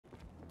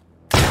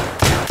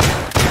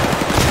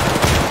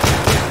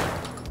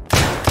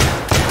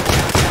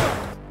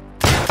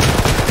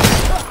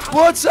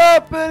What's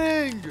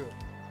happening?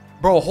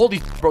 Bro,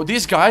 holy... Bro,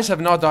 these guys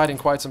have not died in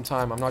quite some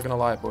time. I'm not gonna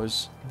lie,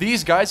 boys.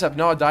 These guys have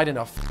not died in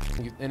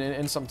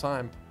some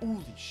time.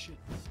 Holy shit.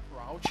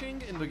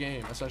 Crouching in the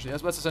game, essentially.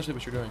 That's essentially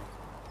what you're doing.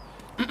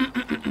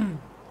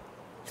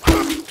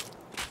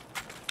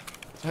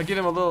 I give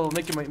him a little...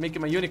 Make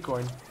him a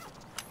unicorn.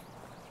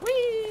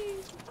 Whee!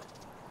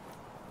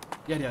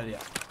 Yeah.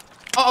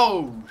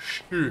 Oh,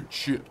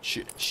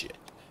 shit.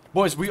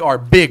 Boys, we are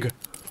big.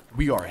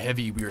 We are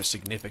heavy. We are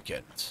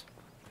significant.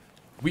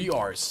 We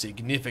are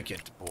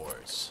significant,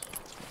 boys.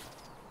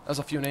 That's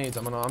a few nades.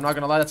 I'm not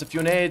gonna lie. That's a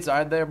few nades.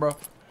 Alright there, bro.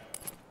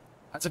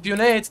 That's a few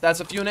nades.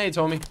 That's a few nades,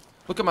 homie.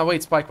 Look at my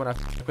weight spike when I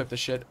equip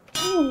this shit.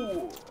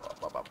 Ooh.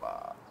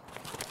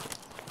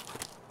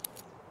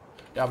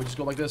 Yeah, we just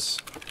go like this.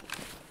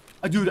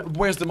 Dude,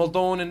 where's the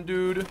Moldovan,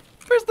 dude?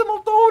 Where's the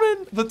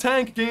Moldovan? The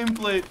tank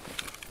gameplay.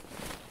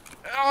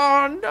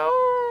 Oh, no.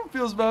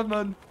 Feels bad,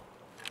 man.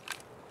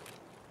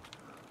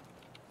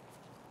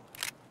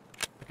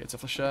 Okay, it's a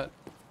flechette.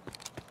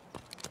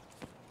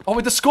 Oh,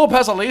 wait, the scope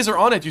has a laser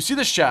on it. You see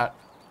this, chat?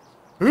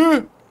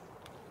 That's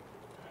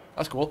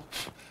cool.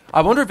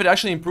 I wonder if it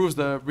actually improves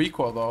the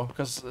recoil, though.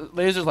 Because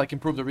lasers, like,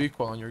 improve the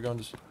recoil on your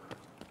guns.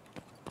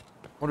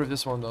 Wonder if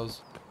this one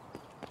does.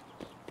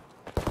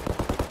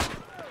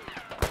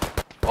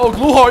 Oh,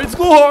 Gluhar! It's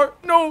Gluhar!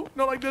 No!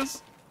 Not like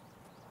this.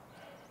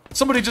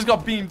 Somebody just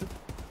got beamed.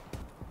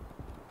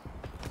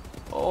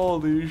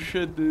 Holy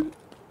shit, dude.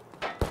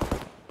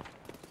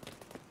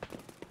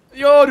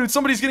 Yo, dude,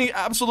 somebody's getting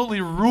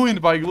absolutely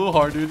ruined by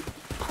Gluhar, dude.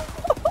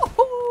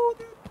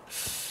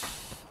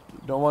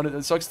 Don't want it.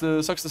 It sucks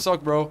to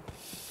suck, bro.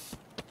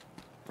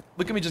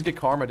 Look at me just get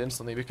karma'd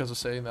instantly because of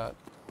saying that.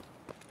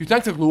 You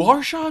tanked a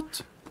Gluhar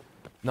shot?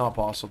 Not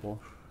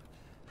possible.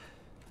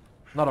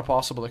 Not a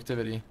possible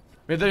activity.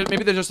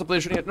 Maybe they're just a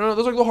player shooting at... No,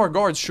 those are Gluhar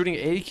guards shooting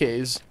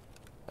AKs.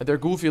 And they're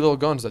goofy little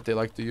guns that they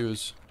like to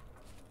use.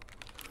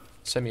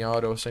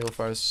 Semi-auto, single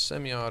fire.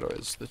 Semi-auto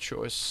is the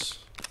choice.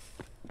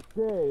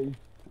 Hey.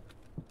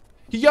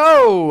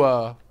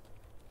 Yo!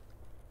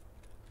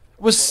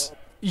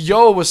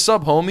 Yo, what's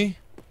up, homie?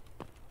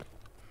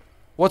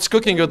 What's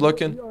cooking good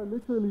looking? You are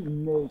literally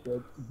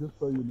naked, just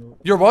so you know.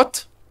 You're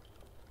what?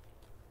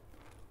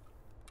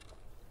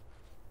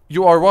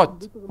 You are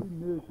what? Literally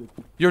naked.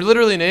 You're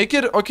literally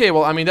naked? Okay,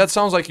 well, I mean, that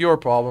sounds like your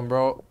problem,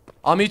 bro.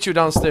 I'll meet you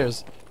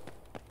downstairs.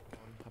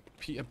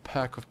 A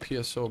pack of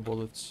PSO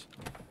bullets.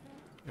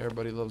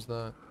 Everybody loves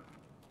that.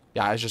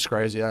 Yeah, it's just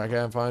crazy. I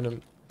can't find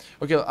him.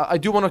 Okay, I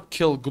do want to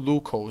kill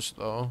Glucose,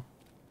 though.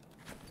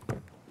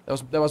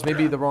 That was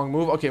maybe the wrong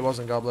move. Okay, it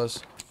wasn't. God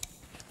bless.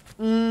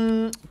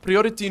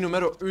 Priority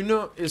numero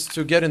uno is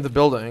to get in the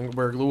building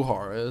where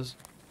Gluhar is.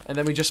 And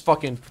then we just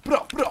fucking...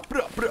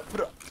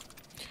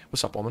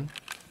 What's up, woman?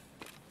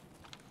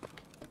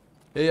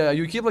 Yeah,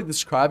 you keep, like,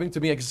 describing to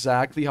me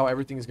exactly how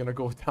everything is gonna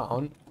go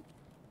down.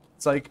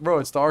 It's like, bro,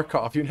 it's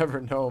Tarkov. You never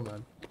know,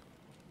 man.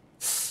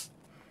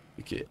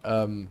 Okay,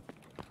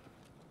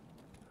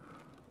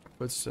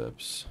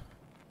 footsteps.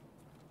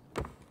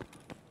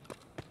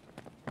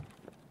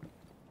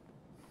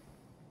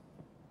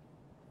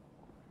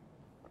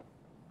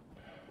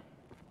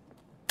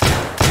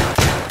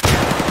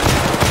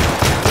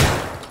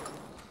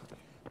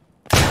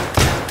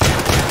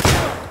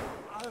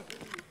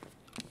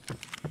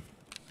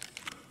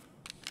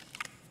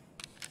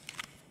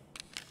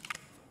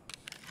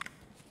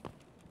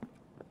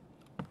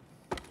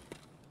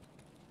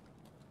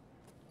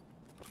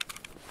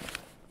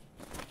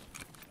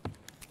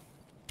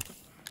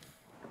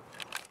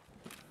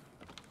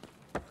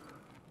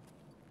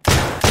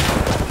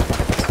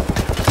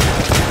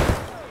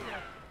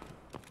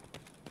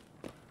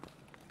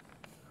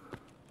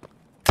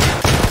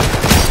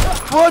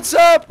 What's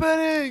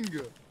happening?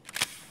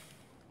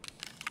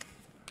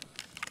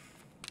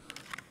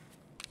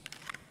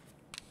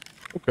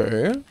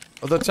 Okay.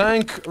 The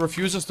tank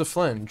refuses to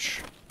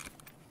flinch.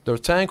 The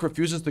tank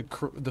refuses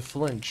the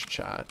flinch,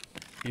 chat.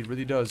 He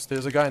really does.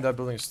 There's a guy in that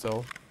building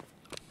still.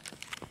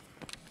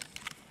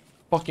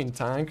 Fucking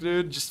tank,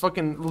 dude. Just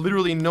fucking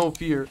literally no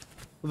fear.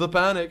 The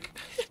panic.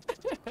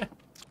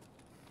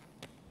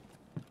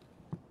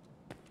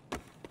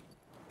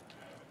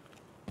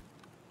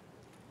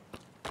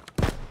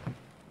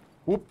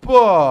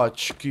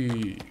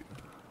 Opachki.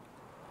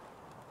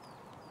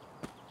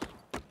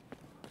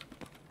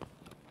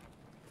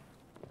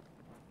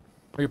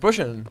 Are you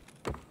pushing?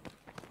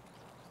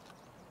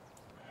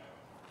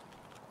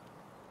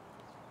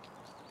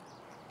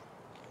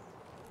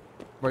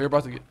 Bro, you're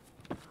about to get...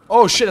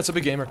 Oh shit, that's a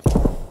big gamer.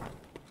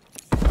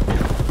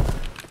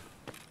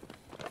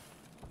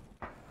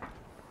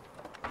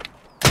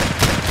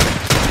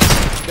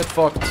 Get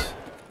fucked.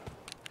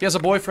 He has a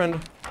boyfriend.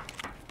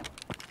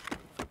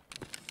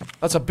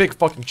 That's a big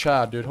fucking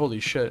Chad, dude.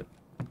 Holy shit.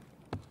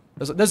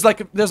 There's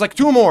like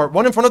two more.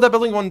 One in front of that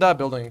building, one in that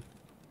building.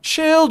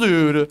 Chill,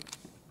 dude.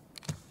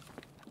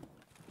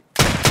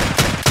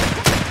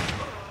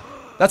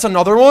 That's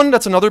another one.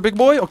 That's another big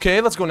boy.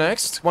 Okay, let's go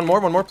next. One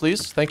more,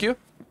 please. Thank you.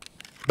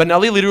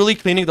 Benelli literally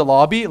cleaning the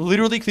lobby.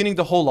 Literally cleaning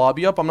the whole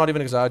lobby up. I'm not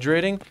even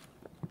exaggerating.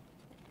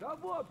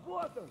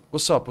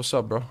 What's up,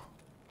 bro?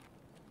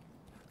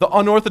 The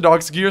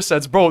unorthodox gear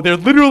sets, bro. They're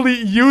literally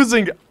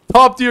using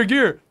top tier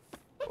gear.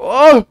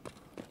 Oh,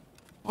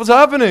 what's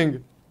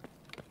happening?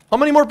 How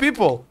many more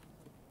people?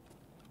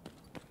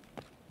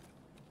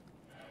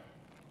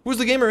 Who's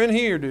the gamer in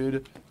here,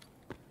 dude?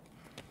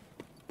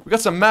 We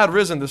got some mad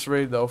riz in this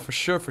raid, though, for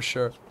sure, for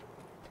sure.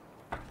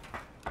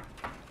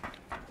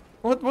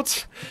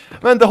 What's...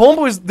 Man, the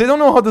homeboys, they don't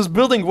know how this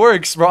building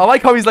works, bro. I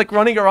like how he's, like,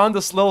 running around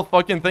this little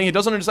fucking thing. He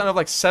doesn't understand I have,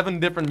 like,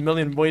 7 different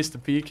million ways to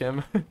peek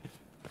him.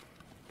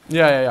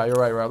 Yeah, you're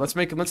right, Let's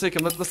make him, let's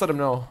let him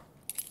know.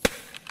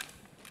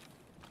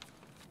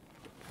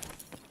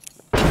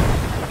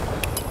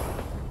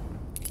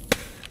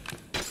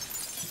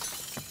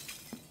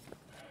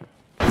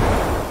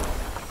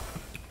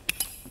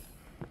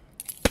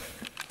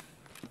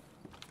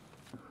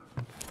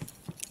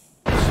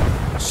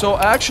 So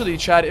actually,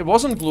 Chad, it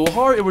wasn't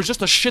Gluhar, it was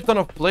just a shit ton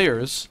of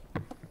players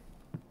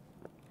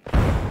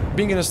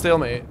being in a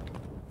stalemate.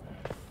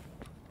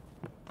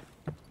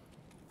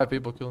 5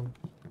 people killed him.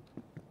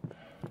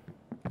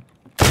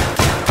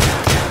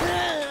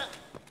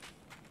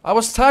 I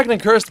was tagged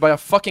and cursed by a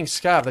fucking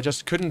scav that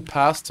just couldn't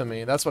pass to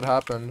me. That's what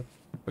happened.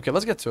 Okay,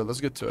 let's get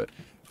to it.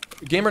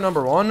 Gamer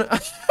number 1.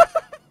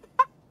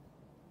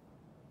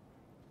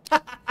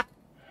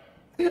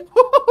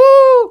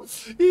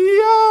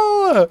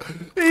 Yo!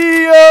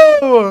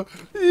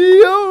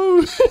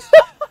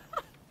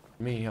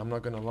 Me, I'm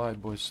not gonna lie,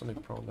 boys. Let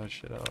me prone that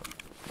shit out.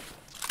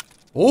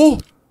 Oh!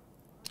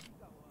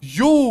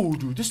 Yo,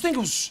 dude, this thing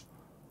goes...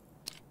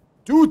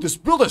 Dude, this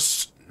build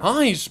is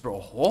nice,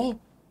 bro. Oh,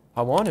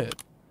 I want it.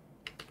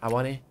 I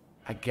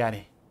got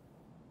it.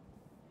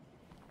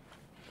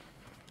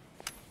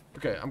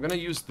 Okay, I'm gonna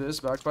use this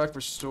backpack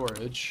for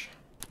storage.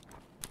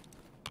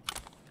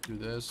 Do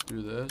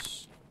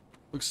this.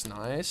 Looks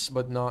nice,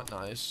 but not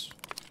nice.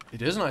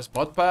 It is nice.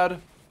 Butt pad,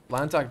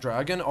 Lantac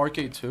Dragon,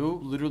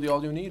 RK2, literally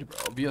all you need, bro.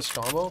 BS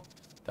combo.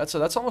 That's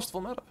almost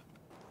full meta.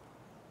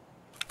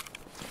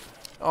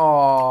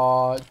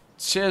 Aww,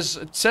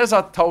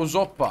 Ceza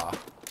Tauzopa.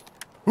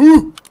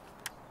 Ooh!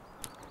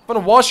 What a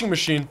washing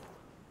machine.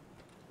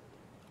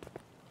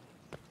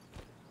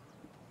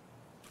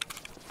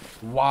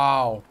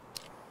 Wow.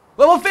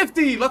 Level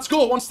 50! Let's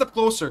go! One step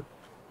closer.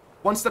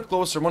 One step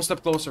closer,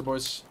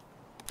 boys.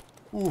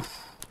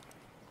 Oof.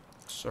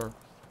 Sir.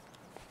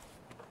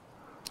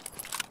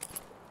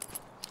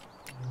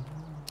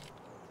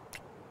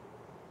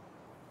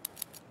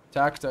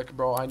 Tactic,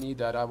 bro. I need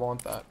that. I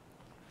want that.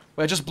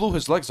 Wait, I just blew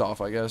his legs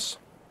off, I guess.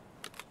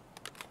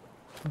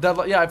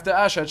 Yeah, if the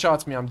Ash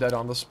headshots me, I'm dead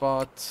on the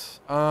spot.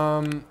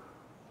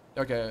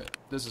 Okay,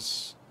 this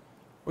is...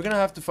 We're gonna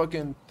have to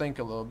fucking think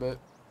a little bit.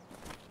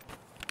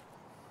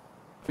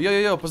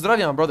 Yo,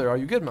 Pozdraviam, brother. Are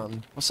you good,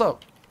 man? What's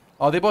up?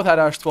 Oh, they both had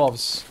Ash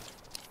 12s.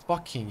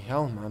 Fucking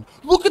hell, man.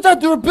 Look at that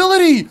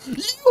durability!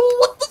 Yo,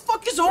 what the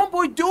fuck is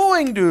homeboy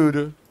doing,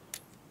 dude?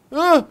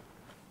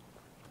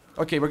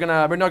 Okay, we're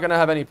not gonna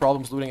have any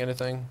problems looting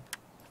anything.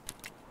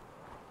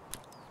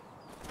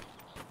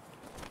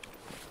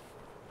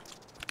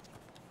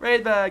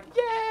 Raid bag,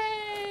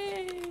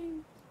 yay!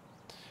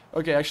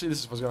 Okay, actually, this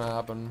is what's gonna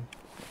happen.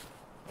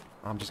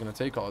 I'm just gonna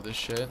take all this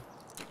shit.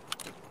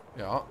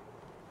 Yeah.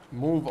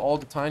 Move all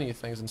the tiny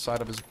things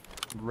inside of his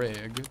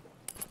rig.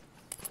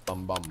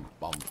 Bum bum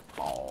bum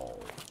bow.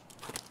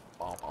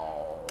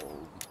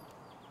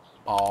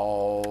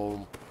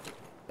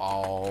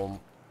 Boom.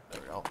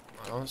 There we go.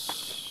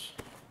 Nice.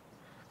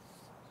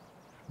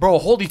 Bro,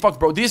 holy fuck,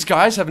 bro. These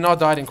guys have not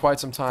died in quite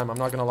some time. I'm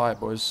not gonna lie,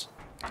 boys.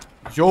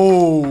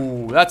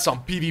 Yo, that's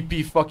some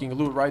PvP fucking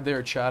loot right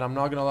there, chat. I'm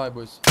not gonna lie,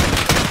 boys.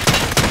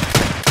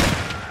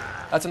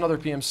 That's another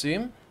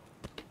PMC.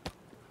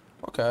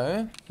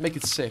 Okay, make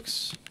it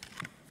 6.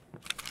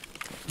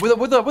 With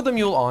a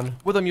mule on.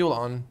 With a mule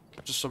on.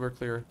 Just so we're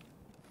clear.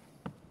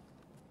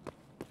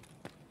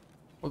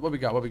 What we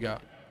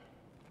got?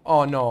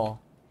 Oh no.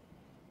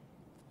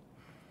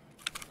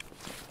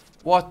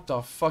 What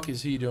the fuck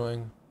is he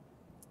doing?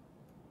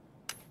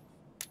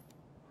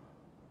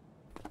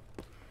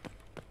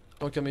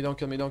 Don't kill me.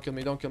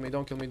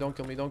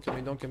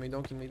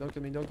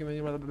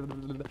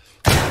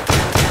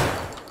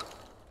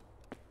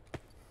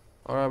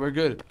 Alright, we're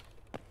good.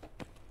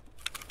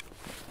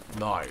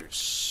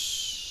 Nice.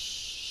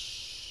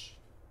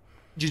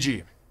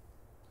 GG.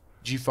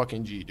 G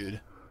fucking G, dude.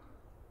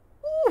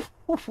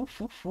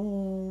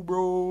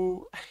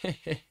 Bro.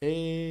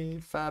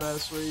 Fat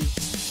ass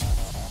race.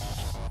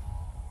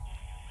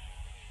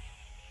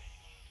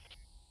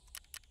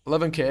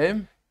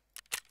 11k.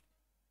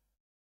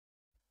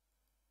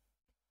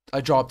 I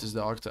dropped his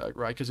dog tag,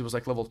 right? Because it was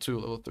like level 2,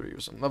 level 3 or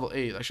something. Level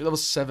 8, actually level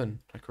 7.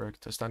 I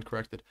stand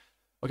corrected.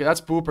 Okay, that's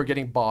Pooper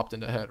getting bopped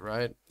in the head,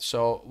 right?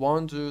 So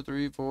 1, 2,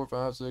 3, 4,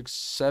 5, 6,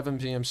 7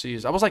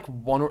 PMCs. I was like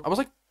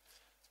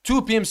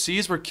 2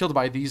 PMCs were killed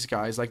by these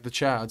guys, like the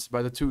Chads,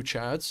 by the 2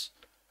 Chads.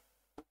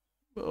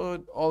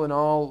 But all in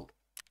all,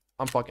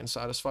 I'm fucking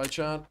satisfied,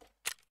 chat.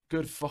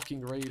 Good fucking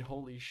raid,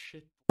 holy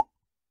shit.